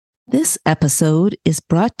This episode is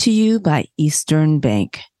brought to you by Eastern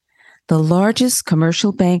Bank, the largest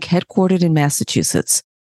commercial bank headquartered in Massachusetts,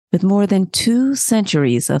 with more than 2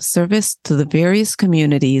 centuries of service to the various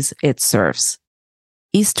communities it serves.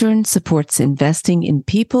 Eastern supports investing in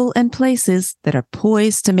people and places that are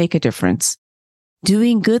poised to make a difference,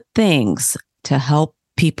 doing good things to help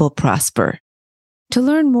people prosper. To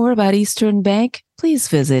learn more about Eastern Bank, please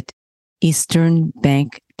visit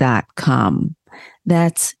easternbank.com.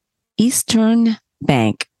 That's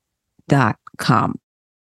easternbank.com.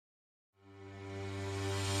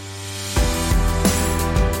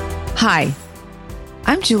 Hi,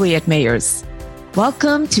 I'm Juliet Mayers.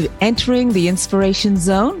 Welcome to Entering the Inspiration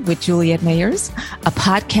Zone with Juliet Mayers, a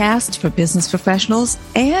podcast for business professionals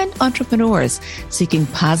and entrepreneurs seeking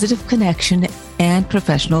positive connection and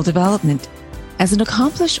professional development. As an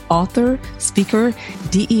accomplished author, speaker,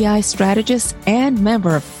 DEI strategist, and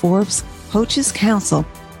member of Forbes Coaches Council,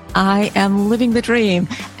 I am living the dream,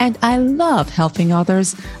 and I love helping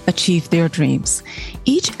others achieve their dreams.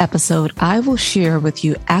 Each episode, I will share with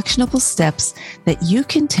you actionable steps that you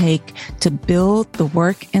can take to build the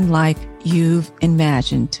work and life you've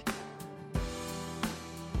imagined.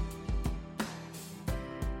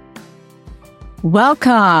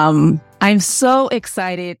 Welcome. I'm so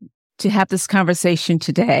excited to have this conversation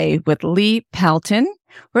today with Lee Pelton.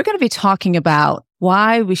 We're going to be talking about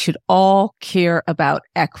why we should all care about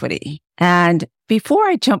equity. And before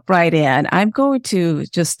I jump right in, I'm going to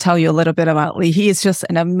just tell you a little bit about Lee. He is just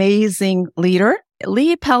an amazing leader.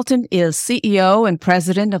 Lee Pelton is CEO and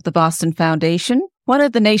president of the Boston Foundation, one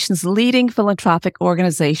of the nation's leading philanthropic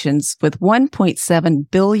organizations with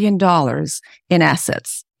 $1.7 billion in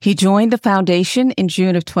assets. He joined the foundation in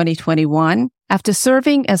June of 2021 after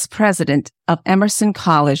serving as president of Emerson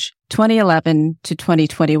College 2011 to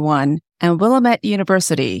 2021 and Willamette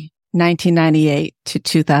University 1998 to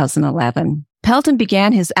 2011. Pelton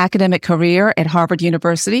began his academic career at Harvard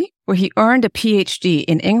University, where he earned a PhD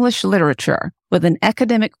in English literature with an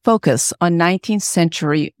academic focus on 19th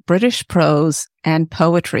century British prose and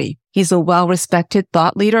poetry. He's a well-respected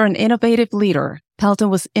thought leader and innovative leader.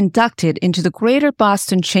 Pelton was inducted into the Greater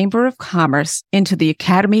Boston Chamber of Commerce into the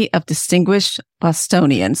Academy of Distinguished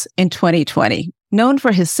Bostonians in 2020. Known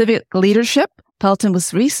for his civic leadership, Pelton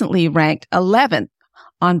was recently ranked 11th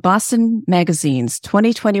on Boston Magazine's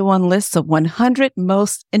 2021 list of 100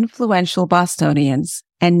 most influential Bostonians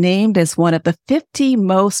and named as one of the 50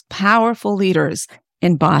 most powerful leaders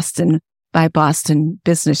in Boston by Boston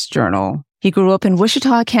Business Journal. He grew up in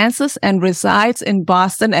Wichita, Kansas, and resides in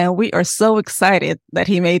Boston, and we are so excited that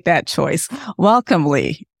he made that choice. Welcome,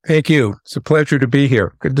 Lee. Thank you. It's a pleasure to be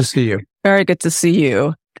here. Good to see you. Very good to see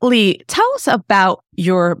you. Lee, tell us about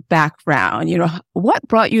your background. What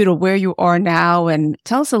brought you to where you are now, and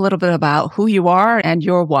tell us a little bit about who you are and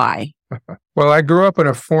your why. Well, I grew up in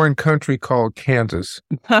a foreign country called Kansas,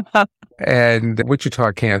 and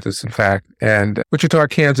Wichita, Kansas, in fact. And Wichita,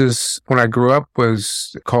 Kansas, when I grew up,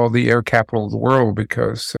 was called the air capital of the world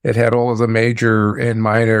because it had all of the major and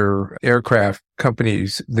minor aircraft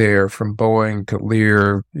companies there, from Boeing to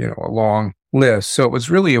Lear, a long list. So it was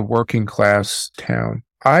really a working class town.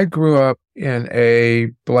 I grew up in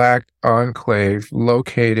a Black enclave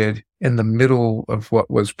located in the middle of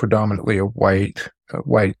what was predominantly a white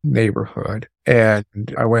neighborhood.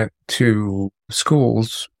 And I went to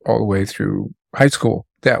schools all the way through high school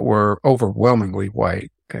that were overwhelmingly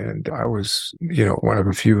white. And I was, one of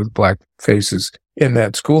a few Black faces in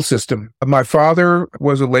that school system. My father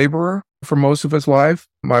was a laborer for most of his life.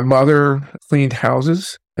 My mother cleaned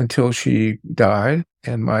houses until she died.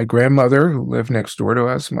 And my grandmother, who lived next door to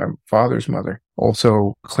us, my father's mother,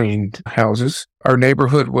 also cleaned houses. Our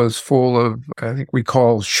neighborhood was full of, I think we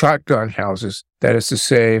call shotgun houses. That is to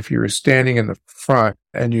say, if you were standing in the front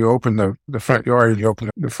and you open the front yard and you open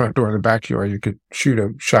the front door in the backyard, you could shoot a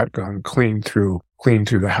shotgun clean through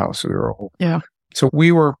the house. Yeah. So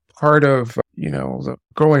we were part of,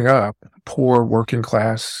 growing up, poor working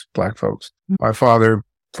class Black folks. My father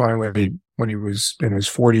finally, when he was in his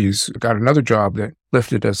 40s, got another job that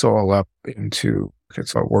lifted us all up into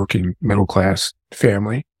a working middle class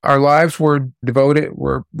family. Our lives were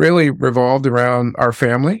really revolved around our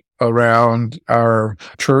family, around our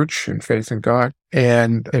church and faith in God,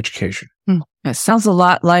 and education. It sounds a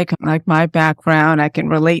lot like my background. I can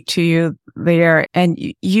relate to you there. And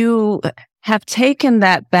you have taken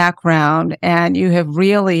that background and you have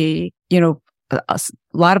really, a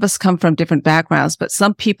lot of us come from different backgrounds, but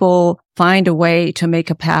some people find a way to make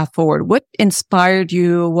a path forward. What inspired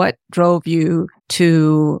you? What drove you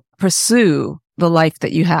to pursue the life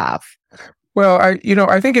that you have? Well,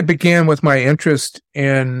 I think it began with my interest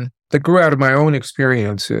in that grew out of my own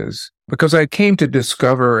experiences, because I came to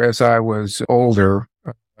discover as I was older,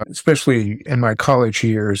 especially in my college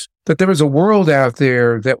years, that there was a world out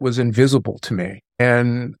there that was invisible to me.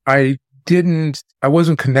 And I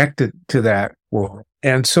wasn't connected to that world.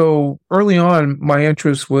 And so early on, my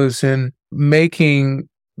interest was in making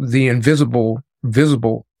the invisible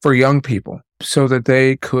visible for young people so that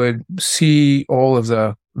they could see all of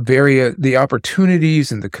the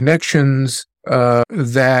opportunities and the connections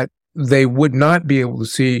that they would not be able to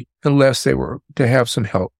see unless they were to have some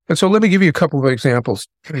help. And so let me give you a couple of examples.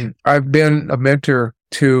 I've been a mentor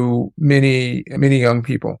to many, many young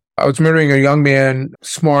people. I was mentoring a young man,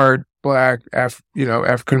 smart, Black,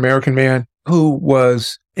 African-American man who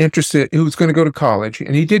was interested, who was going to go to college,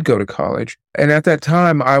 and he did go to college. And at that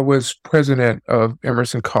time, I was president of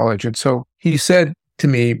Emerson College. And so he said to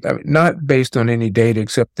me, not based on any data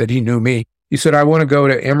except that he knew me, he said, I want to go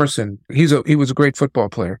to Emerson. He was a great football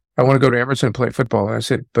player. I want to go to Emerson and play football. And I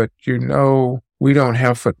said, but we don't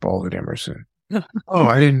have football at Emerson. Oh,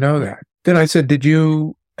 I didn't know that. Then I said,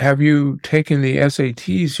 have you taken the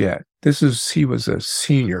SATs yet? He was a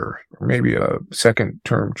senior, or maybe a second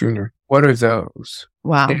term junior. What are those?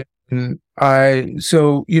 Wow. And my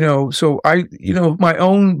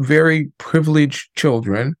own very privileged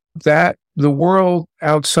children, that the world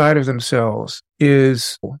outside of themselves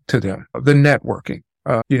is to them. The networking,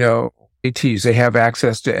 ATs, they have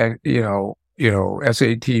access to,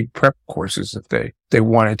 SAT prep courses if they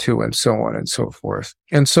wanted to, and so on and so forth.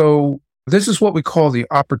 And so this is what we call the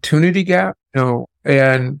opportunity gap,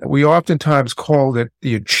 and we oftentimes call it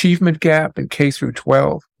the achievement gap in K through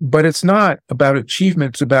 12, but it's not about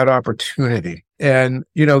achievement, it's about opportunity. And,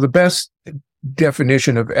 the best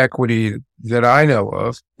definition of equity that I know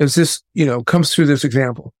of is this, comes through this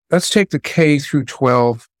example. Let's take the K through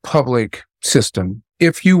 12 public system.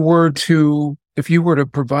 If you were to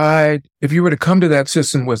come to that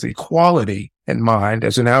system with equality in mind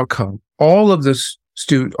as an outcome, all of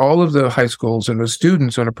the high schools and the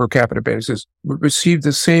students on a per capita basis would receive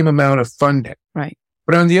the same amount of funding. Right.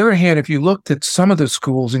 But on the other hand, if you looked at some of the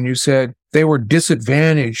schools and you said they were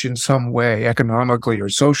disadvantaged in some way, economically or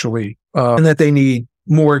socially, and that they need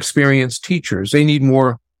more experienced teachers, they need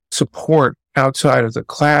more support outside of the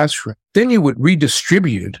classroom, then you would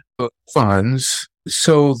redistribute funds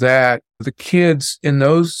so that the kids in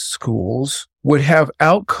those schools would have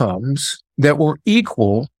outcomes that were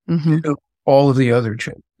equal to all of the other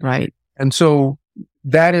children. Right. And so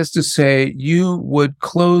that is to say, you would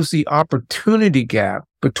close the opportunity gap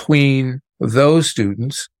between those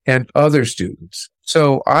students and other students.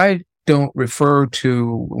 So I don't refer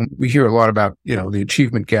to, we hear a lot about, the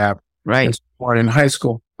achievement gap. Right. In high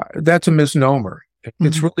school. That's a misnomer.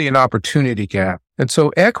 It's really an opportunity gap. And so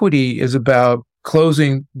equity is about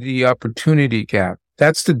closing the opportunity gap.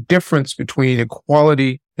 That's the difference between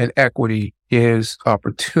equality and equity is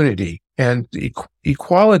opportunity. And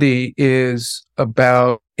equality is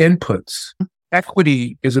about inputs.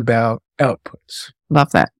 Equity is about outputs.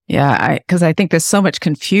 Love that. Yeah, because I think there's so much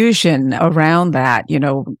confusion around that.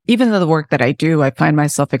 Even though the work that I do, I find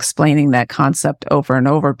myself explaining that concept over and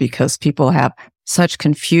over because people have such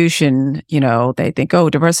confusion. They think,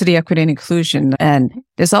 diversity, equity, and inclusion. And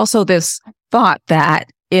there's also this thought that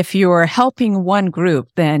if you're helping one group,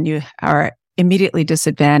 then you are immediately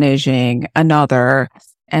disadvantaging another.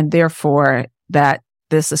 And therefore, that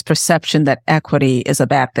this is perception that equity is a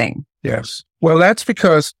bad thing. Yes. Well, that's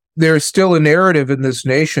because there's still a narrative in this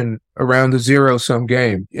nation around the zero-sum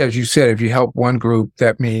game. As you said, if you help one group,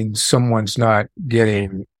 that means someone's not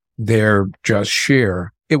getting their just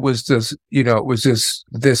share. It was this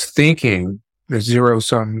thinking, the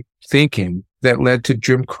zero-sum thinking that led to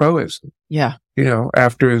Jim Crowism. Yeah.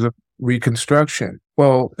 After the Reconstruction.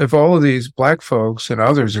 Well, if all of these Black folks and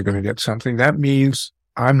others are going to get something, that means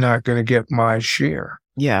I'm not going to get my share.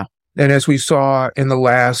 Yeah. And as we saw in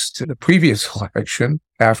the previous election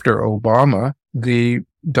after Obama,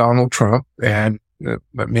 Donald Trump and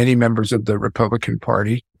many members of the Republican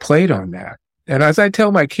Party played on that. And as I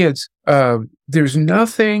tell my kids, there's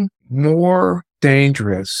nothing more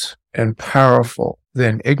dangerous and powerful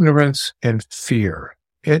than ignorance and fear.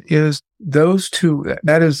 It is those two.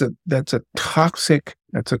 That's a toxic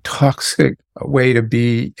way to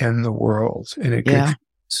be in the world, and it gets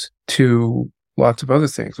to lots of other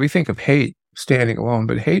things. We think of hate standing alone,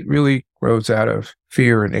 but hate really grows out of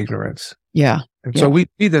fear and ignorance. Yeah. And so we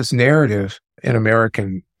see this narrative in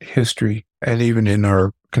American history and even in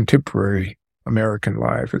our contemporary American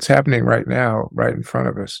life. It's happening right now, right in front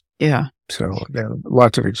of us. Yeah. So there are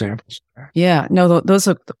lots of examples. Yeah. No, those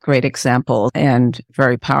are great examples and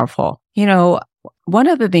very powerful. one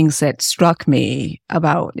of the things that struck me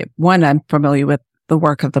about one, I'm familiar with the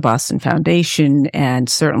work of the Boston Foundation and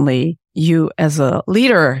certainly you as a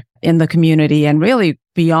leader in the community and really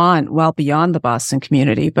well beyond the Boston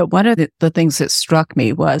community. But one of the things that struck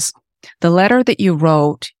me was the letter that you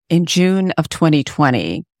wrote in June of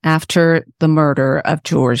 2020 after the murder of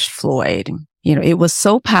George Floyd. It was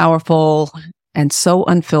so powerful and so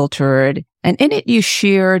unfiltered. And in it, you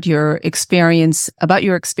shared your experience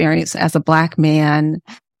as a Black man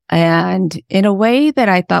and in a way that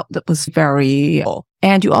I thought that was very,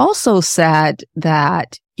 and you also said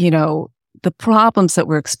that, the problems that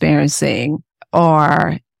we're experiencing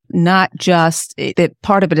are not just that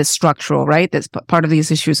part of it is structural, right? That's part of these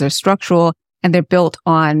issues are structural and they're built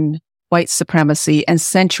on white supremacy and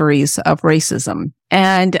centuries of racism.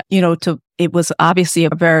 And, it was obviously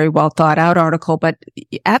a very well thought out article, but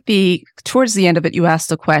towards the end of it, you asked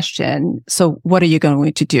the question, so what are you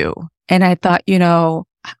going to do? And I thought,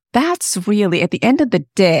 that's really at the end of the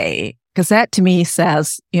day, because that to me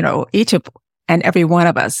says, each of and every one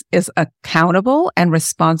of us is accountable and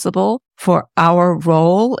responsible for our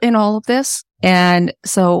role in all of this. And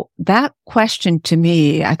so that question to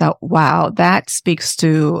me, I thought, wow, that speaks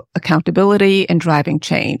to accountability and driving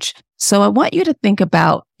change. So I want you to think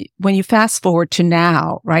about when you fast forward to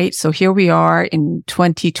now, right? So here we are in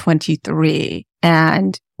 2023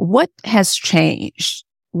 and what has changed?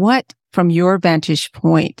 What from your vantage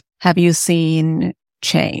point have you seen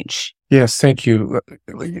change? Yes, thank you.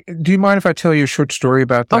 Do you mind if I tell you a short story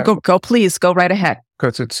about that? Oh, go, please, go right ahead.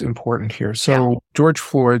 Because it's important here. So George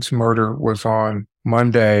Floyd's murder was on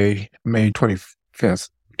Monday, May 25th,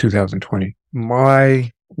 2020.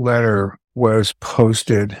 My letter was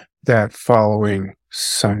posted that following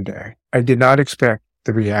Sunday. I did not expect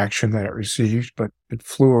the reaction that it received, but it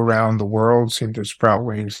flew around the world, seemed to sprout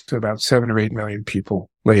wings to about 7 or 8 million people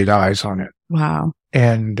laid eyes on it. Wow.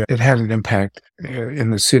 And it had an impact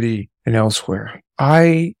in the city and elsewhere.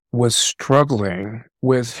 I was struggling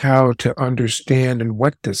with how to understand and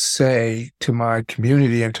what to say to my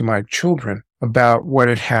community and to my children about what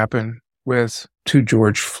had happened to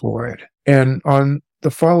George Floyd. And on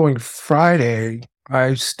the following Friday,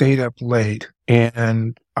 I stayed up late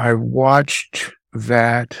and I watched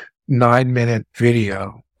that 9-minute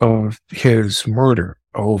video of his murder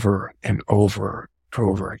over and over and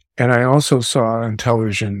over. And I also saw on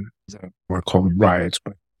television, we're called riots,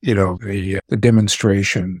 but the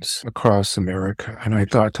demonstrations across America. And I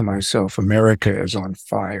thought to myself, America is on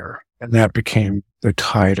fire. And that became the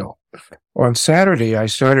title. On Saturday, I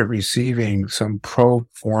started receiving some pro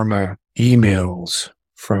forma emails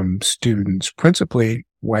from students, principally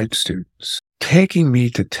white students, taking me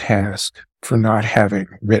to task for not having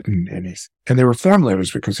written anything. And they were form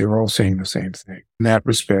letters because they were all saying the same thing. In that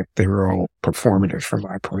respect, they were all performative from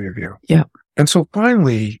my point of view. Yeah. And so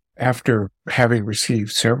finally, after having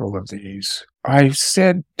received several of these, I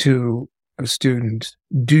said to a student,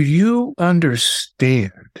 do you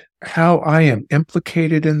understand how I am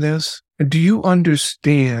implicated in this? Do you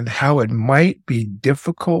understand how it might be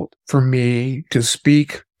difficult for me to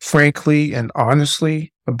speak frankly and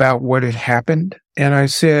honestly about what had happened? And I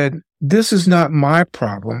said, this is not my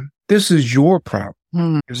problem. This is your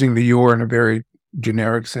problem. Using the your in a very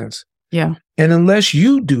generic sense. Yeah. And unless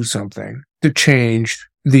you do something to change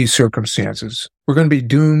these circumstances, we're going to be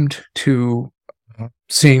doomed to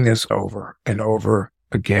seeing this over and over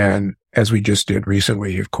again, as we just did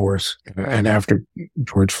recently, of course, and after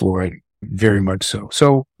George Floyd, very much so.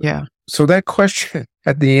 So that question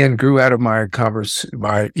at the end grew out of my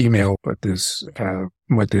email with this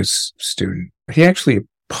student. He actually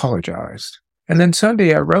apologized. And then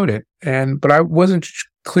Sunday I wrote it, but I wasn't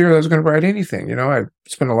clear I was going to write anything. I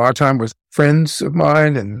spent a lot of time with friends of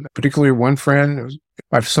mine, and particularly one friend.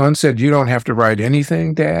 My son said, you don't have to write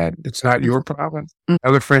anything, Dad. It's not your problem.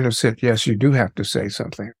 Another friend has said, yes, you do have to say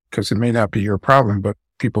something because it may not be your problem, but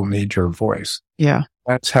people need your voice. Yeah.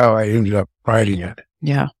 That's how I ended up writing it.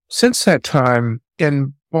 Yeah. Since that time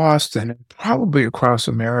in Boston and probably across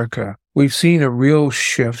America, we've seen a real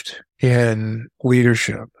shift in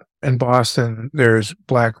leadership. In Boston, there's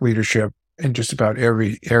Black leadership in just about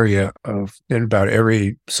every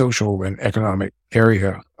every social and economic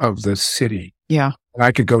area of the city. Yeah. And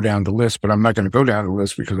I could go down the list, but I'm not going to go down the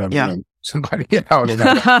list because I'm going somebody out. And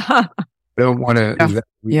I don't want to do that.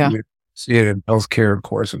 We see it in healthcare, of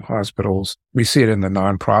course, in hospitals. We see it in the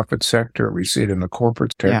nonprofit sector. We see it in the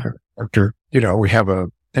corporate sector. We have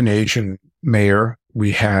an Asian mayor.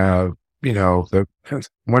 We have, the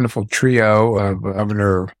wonderful trio of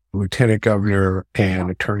governor, lieutenant governor, and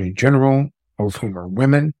attorney general, all of whom are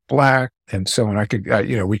women, Black, and so on.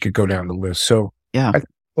 We could go down the list. So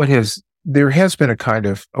what has there has been a kind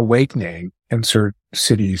of awakening in certain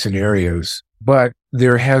cities and areas, but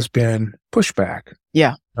there has been pushback.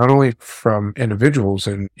 Yeah. Not only from individuals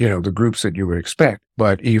and, the groups that you would expect,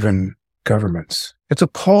 but even governments. It's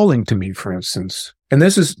appalling to me, for instance, and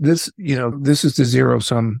this is the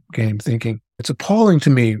zero-sum game thinking. It's appalling to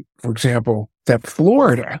me, for example, that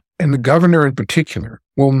Florida and the governor in particular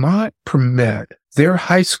will not permit their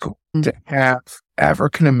high school to have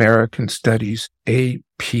African American Studies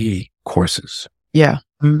AP courses. Yeah.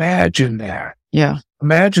 Imagine that. Yeah.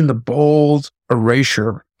 Imagine the bold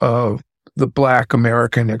erasure of the Black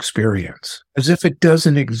American experience as if it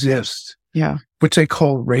doesn't exist. Yeah. Which they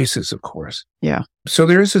call racist, of course. Yeah. So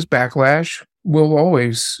there is this backlash. We'll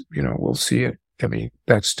always, we'll see it. I mean,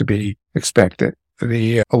 that's to be expected.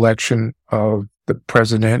 The election of the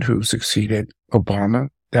president who succeeded Obama,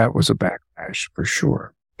 that was a backlash for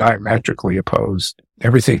sure. Diametrically opposed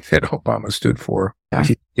everything that Obama stood for. Yeah.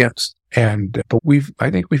 Yes. But I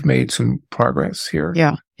think we've made some progress here.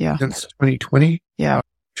 Yeah. Yeah. Since 2020. Yeah.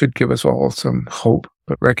 Should give us all some hope,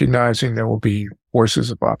 but recognizing there will be forces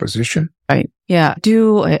of opposition. Right. Yeah.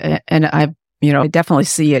 And I definitely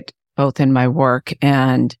see it both in my work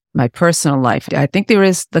and my personal life. I think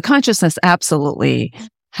the consciousness absolutely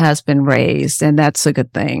has been raised, and that's a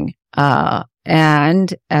good thing.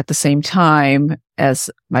 And at the same time, as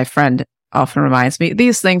my friend often reminds me,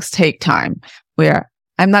 these things take time, where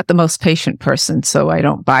I'm not the most patient person, so I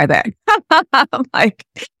don't buy that. I'm like,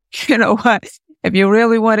 you know what? If you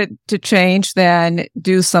really want it to change, then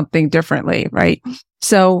do something differently, right?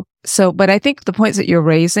 But I think the points that you're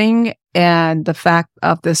raising and the fact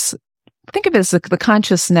of this, think of it as the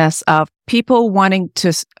consciousness of people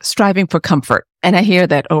striving for comfort. And I hear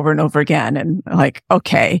that over and over again. And like,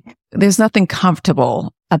 okay, there's nothing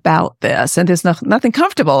comfortable about this. And there's nothing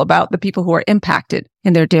comfortable about the people who are impacted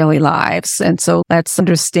in their daily lives. And so let's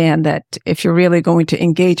understand that if you're really going to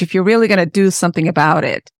engage, if you're really going to do something about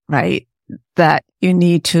it, right, that you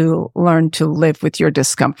need to learn to live with your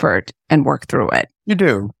discomfort and work through it. You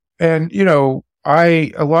do. And,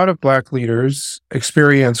 a lot of Black leaders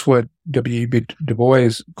experience what W.E.B. Du Bois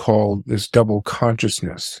called this double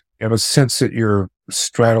consciousness. You have a sense that you're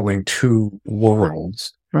straddling two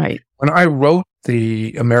worlds. Right. When I wrote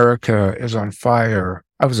The America is on Fire,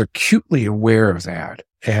 I was acutely aware of that.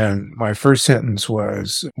 And my first sentence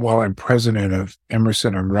was, while I'm president of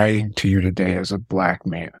Emerson, I'm writing to you today as a Black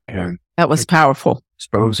man. And that was powerful.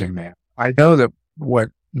 Exposing that. I know that what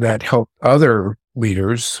that helped other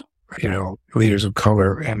leaders, leaders of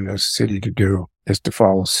color in this city to do is to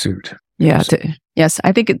follow suit. Yeah. Yes.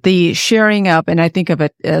 I think the sharing up, and I think of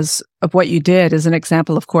it as of what you did as an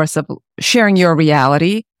example, of course, of sharing your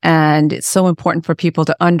reality. And it's so important for people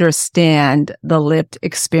to understand the lived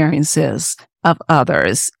experiences of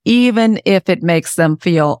others, even if it makes them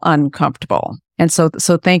feel uncomfortable. And so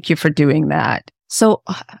thank you for doing that. So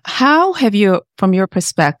how have you, from your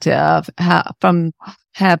perspective,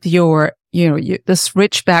 this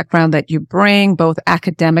rich background that you bring, both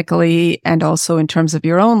academically and also in terms of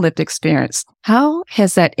your own lived experience, how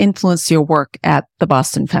has that influenced your work at the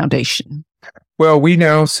Boston Foundation? Well, we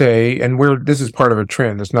now say, and this is part of a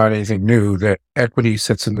trend, it's not anything new, that equity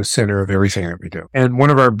sits in the center of everything that we do. And one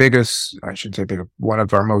of our one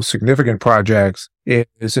of our most significant projects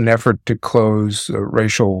is an effort to close the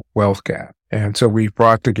racial wealth gap. And so we've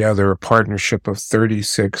brought together a partnership of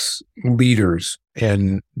 36 leaders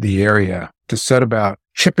in the area to set about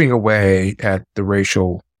chipping away at the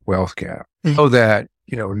racial wealth gap. So that,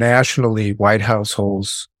 nationally, white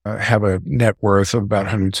households have a net worth of about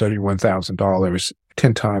 $171,000,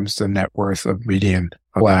 10 times the net worth of median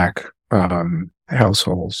Black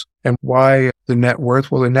households. And why the net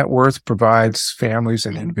worth? Well, the net worth provides families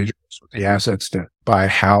and individuals with the assets to buy a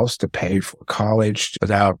house, to pay for college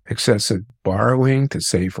without excessive borrowing, to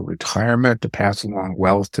save for retirement, to pass along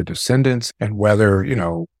wealth to descendants, and weather,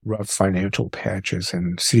 rough financial patches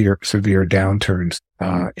and severe downturns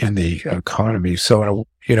in the economy. So,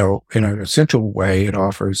 in an essential way, it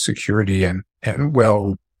offers security and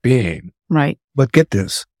well-being. Right. But get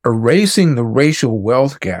this, erasing the racial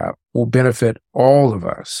wealth gap will benefit all of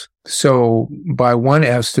us. So by one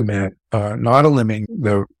estimate, not eliminating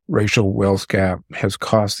the racial wealth gap has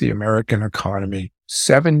cost the American economy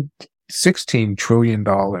 $16 trillion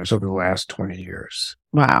over the last 20 years.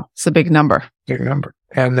 Wow. It's a big number. Big number.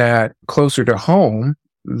 And that closer to home,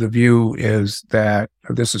 the view is that,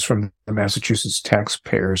 this is from the Massachusetts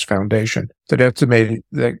Taxpayers Foundation, that estimated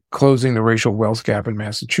that closing the racial wealth gap in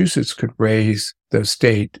Massachusetts could raise the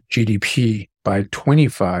state GDP by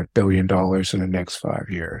 $25 billion in the next 5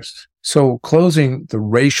 years. So closing the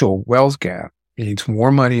racial wealth gap means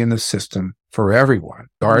more money in the system for everyone,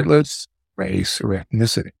 regardless race or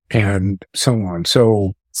ethnicity and so on.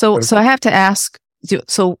 So I have to ask,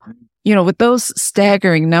 with those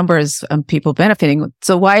staggering numbers of people benefiting,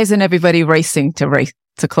 so why isn't everybody racing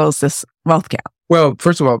to close this wealth gap? Well,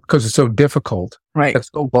 first of all, because it's so difficult. Right. It's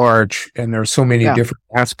so large and there's so many different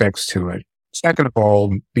aspects to it. Second of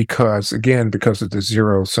all, because of the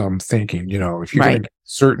zero sum thinking, if you get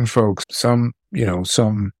certain folks, some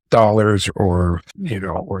dollars or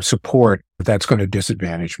support, that's going to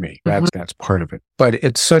disadvantage me. That's part of it. But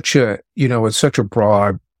it's such a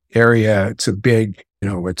broad area. It's a big,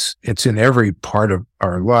 it's in every part of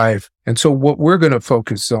our life. And so what we're going to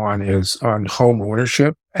focus on is on home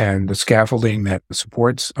ownership and the scaffolding that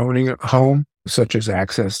supports owning a home, such as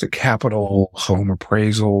access to capital, home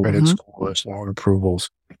appraisal, credit scores, loan approvals.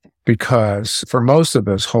 Because for most of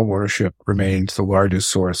us, home ownership remains the largest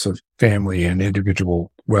source of family and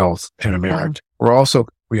individual wealth in America.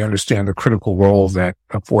 We understand the critical role that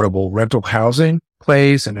affordable rental housing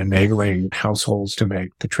plays in enabling households to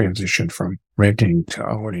make the transition from renting to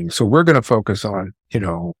owning. So we're going to focus on,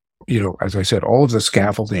 as I said, all of the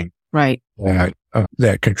scaffolding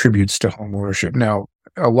that contributes to home ownership. Now,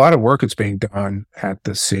 a lot of work is being done at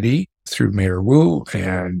the city through Mayor Wu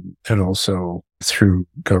and also through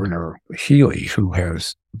Governor Healy,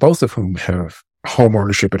 both of whom have home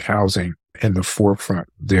ownership and housing in the forefront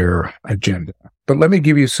of their agenda. But let me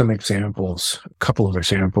give you some examples, a couple of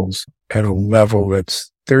examples at a level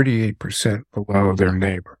that's 38% below their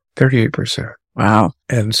neighbor. 38%. Wow.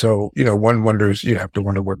 And so, one wonders, you have to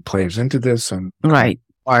wonder what plays into this and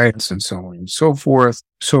compliance and so on and so forth.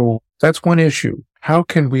 So that's one issue. How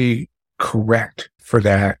can we correct for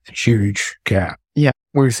that huge gap? Yeah.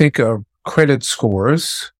 When we think of credit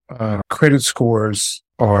scores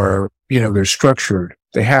are, they're structured.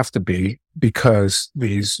 They have to be because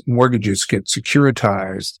these mortgages get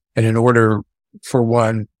securitized. And in order for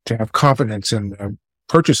one to have confidence in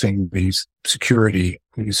purchasing these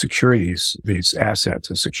assets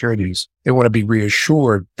and securities, they want to be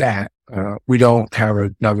reassured that we don't have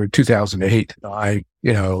another 2008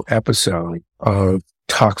 episode of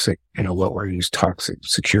toxic, toxic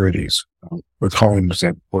securities with homes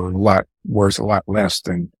that were worth a lot less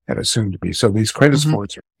than had assumed to be. So these credit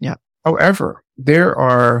scores are. However, there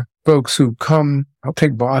are folks who come, I'll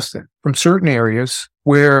take Boston, from certain areas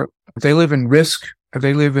where they live in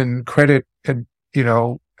credit,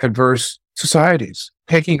 adverse societies.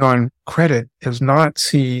 Taking on credit is not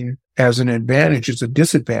seen as an advantage, it's a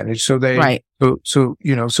disadvantage. So they, so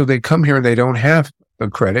they come here and they don't have the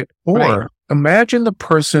credit. Or imagine the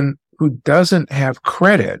person who doesn't have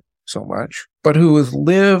credit so much, but who has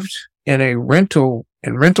lived in rental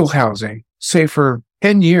housing, say for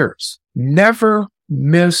 10 years, never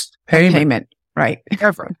missed payment. Right.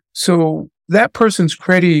 Ever. So that person's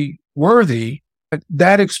credit worthy, but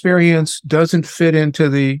that experience doesn't fit into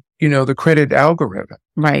the credit algorithm.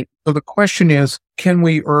 Right. So the question is, can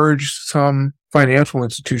we urge some financial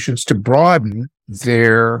institutions to broaden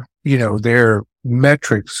their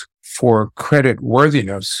metrics for credit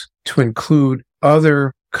worthiness to include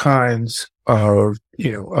other kinds of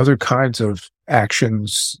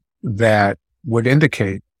actions that would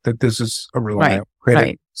indicate that this is a reliable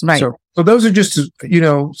credit. Right. So those are just,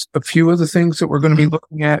 a few of the things that we're going to be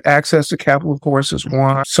looking at. Access to capital, of course, is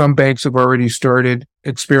one. Some banks have already started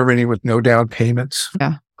experimenting with no down payments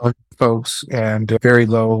on folks and very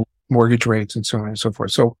low mortgage rates and so on and so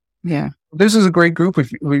forth. So this is a great group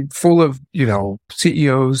full of,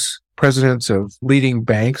 CEOs, presidents of leading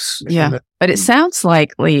banks. Yeah. But it sounds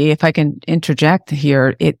like, Lee, if I can interject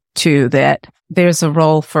here, that there's a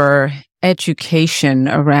role for education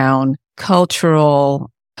around how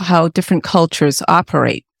different cultures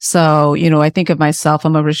operate. So, I think of myself,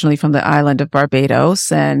 I'm originally from the island of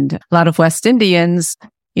Barbados, and a lot of West Indians,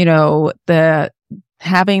 the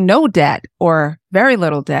having no debt or very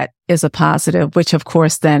little debt is a positive, which of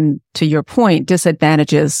course then, to your point,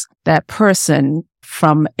 disadvantages that person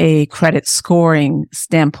from a credit scoring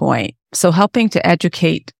standpoint. So helping to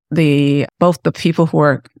educate both the people who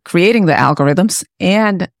are creating the algorithms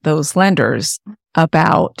and those lenders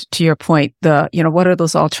about, to your point, what are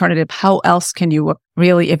those alternatives? How else can you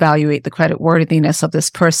really evaluate the credit worthiness of this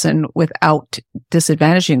person without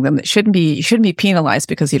disadvantaging them? You shouldn't be penalized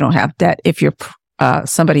because you don't have debt if you're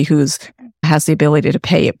somebody has the ability to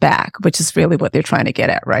pay it back, which is really what they're trying to get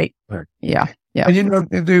at, right? Right. Yeah.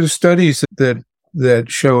 And there's studies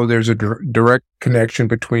that show there's a direct connection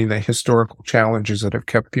between the historical challenges that have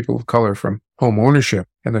kept people of color from home ownership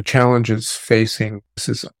and the challenges facing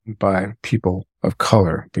by people of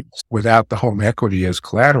color. Because without the home equity as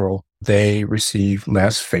collateral, they receive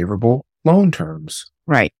less favorable loan terms.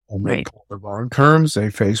 Right. And Right. for the long terms, they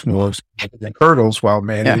face more significant hurdles while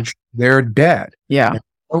managing their debt. Yeah.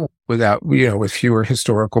 Without, with fewer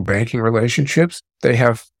historical banking relationships, they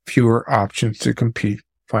have fewer options to compete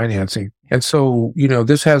financing. And so,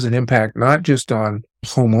 this has an impact not just on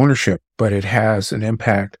home ownership, but it has an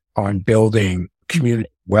impact on building community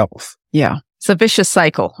wealth. Yeah. It's a vicious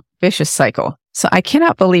cycle. So I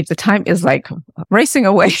cannot believe the time is like racing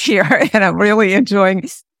away here, and I'm really enjoying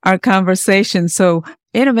our conversation. So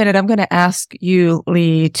in a minute, I'm going to ask you,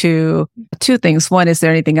 Lee, two things. One, is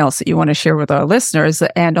there anything else that you want to share with our listeners,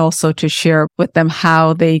 and also to share with them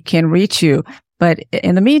how they can reach you? But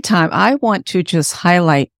in the meantime, I want to just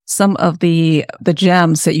highlight some of the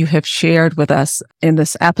gems that you have shared with us in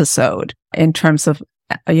this episode in terms of,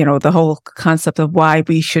 the whole concept of why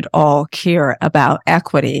we should all care about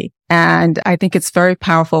equity. And I think it's very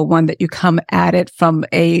powerful, one, that you come at it from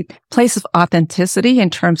a place of authenticity in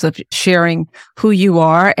terms of sharing who you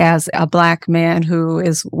are as a Black man who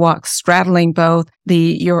walks straddling both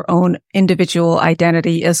your own individual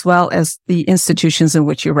identity as well as the institutions in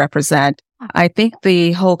which you represent. I think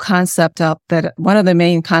the whole concept of that, one of the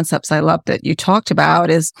main concepts I love that you talked about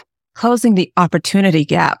is closing the opportunity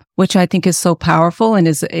gap, which I think is so powerful and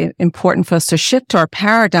is important for us to shift our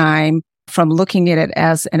paradigm from looking at it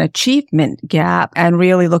as an achievement gap and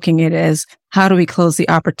really looking at it as how do we close the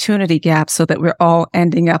opportunity gap so that we're all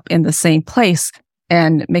ending up in the same place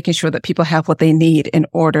and making sure that people have what they need in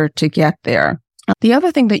order to get there. The other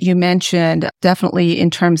thing that you mentioned, definitely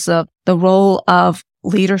in terms of the role of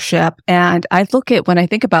leadership. And when I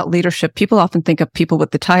think about leadership, people often think of people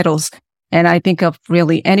with the titles. And I think of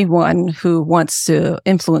really anyone who wants to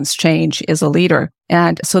influence change is a leader.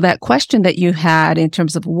 And so that question that you had in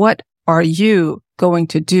terms of what are you going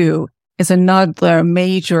to do is another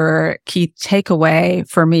major key takeaway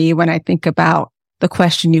for me when I think about the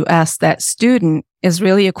question you asked that student is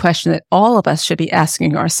really a question that all of us should be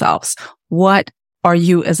asking ourselves. What are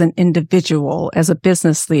you as an individual, as a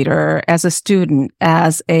business leader, as a student,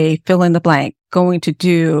 as a fill in the blank going to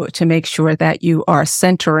do to make sure that you are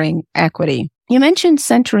centering equity? You mentioned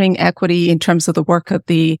centering equity in terms of the work of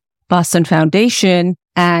the Boston Foundation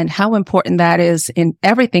and how important that is in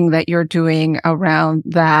everything that you're doing around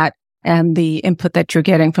that and the input that you're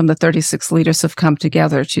getting from the 36 leaders have come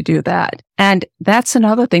together to do that. And that's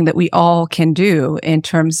another thing that we all can do in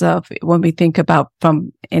terms of when we think about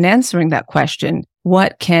in answering that question,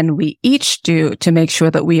 what can we each do to make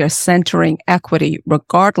sure that we are centering equity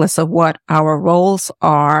regardless of what our roles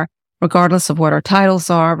are, regardless of what our titles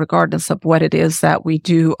are, regardless of what it is that we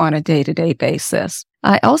do on a day-to-day basis.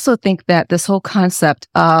 I also think that this whole concept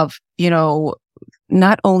of,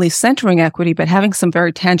 not only centering equity, but having some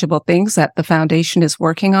very tangible things that the foundation is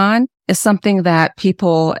working on is something that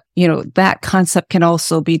people, that concept can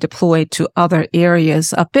also be deployed to other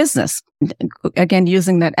areas of business. Again,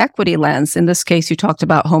 using that equity lens. In this case, you talked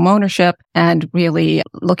about home ownership and really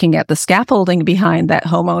looking at the scaffolding behind that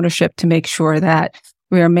home ownership to make sure that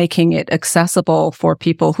we are making it accessible for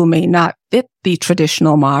people who may not fit the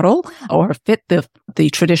traditional model or fit the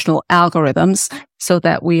traditional algorithms so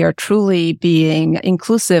that we are truly being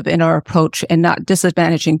inclusive in our approach and not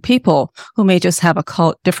disadvantaging people who may just have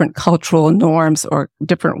different cultural norms or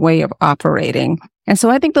different way of operating. And so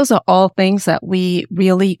I think those are all things that we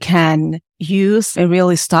really can use and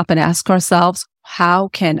really stop and ask ourselves, how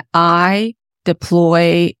can I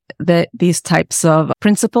deploy these types of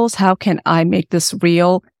principles? How can I make this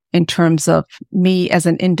real in terms of me as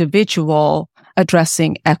an individual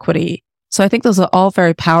addressing equity? So I think those are all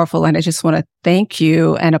very powerful. And I just want to thank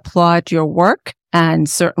you and applaud your work. And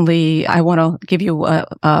certainly I want to give you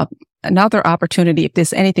another opportunity if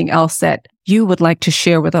there's anything else that you would like to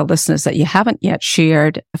share with our listeners that you haven't yet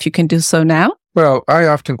shared, if you can do so now. Well, I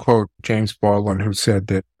often quote James Baldwin, who said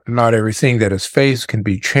that not everything that is faced can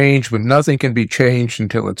be changed, but nothing can be changed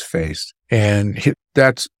until it's faced. And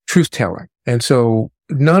that's truth-telling. And so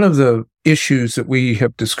none of the issues that we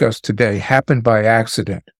have discussed today happened by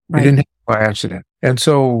accident. Right. It didn't happen by accident. And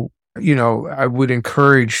so, I would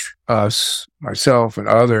encourage us, myself and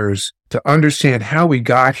others, to understand how we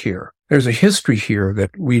got here. There's a history here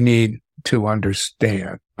that we need to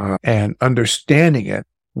understand, and understanding it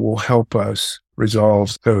will help us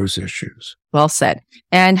resolve those issues. Well said.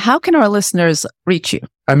 And how can our listeners reach you?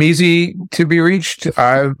 I'm easy to be reached.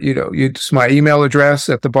 It's my email address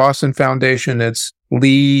at the Boston Foundation. It's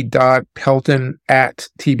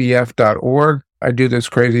lee.pelton@tbf.org. I do this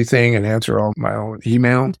crazy thing and answer all my own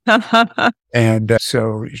email. And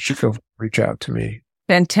so you should reach out to me.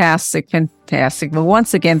 Fantastic. Well,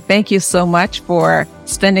 once again, thank you so much for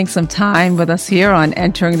spending some time with us here on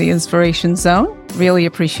Entering the Inspiration Zone. Really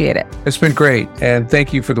appreciate it. It's been great. And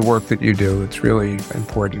thank you for the work that you do. It's really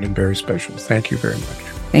important and very special. Thank you very much.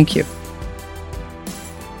 Thank you.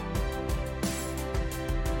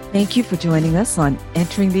 Thank you for joining us on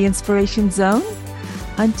Entering the Inspiration Zone.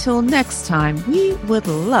 Until next time, we would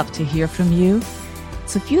love to hear from you.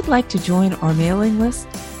 So if you'd like to join our mailing list,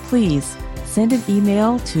 please send an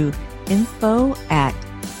email to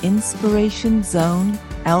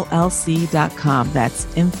info@inspirationzonellc.com. That's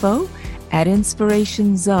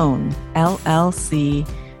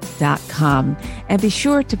info@inspirationzonellc.com. And be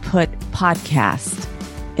sure to put podcast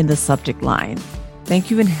in the subject line.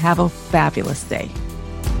 Thank you and have a fabulous day.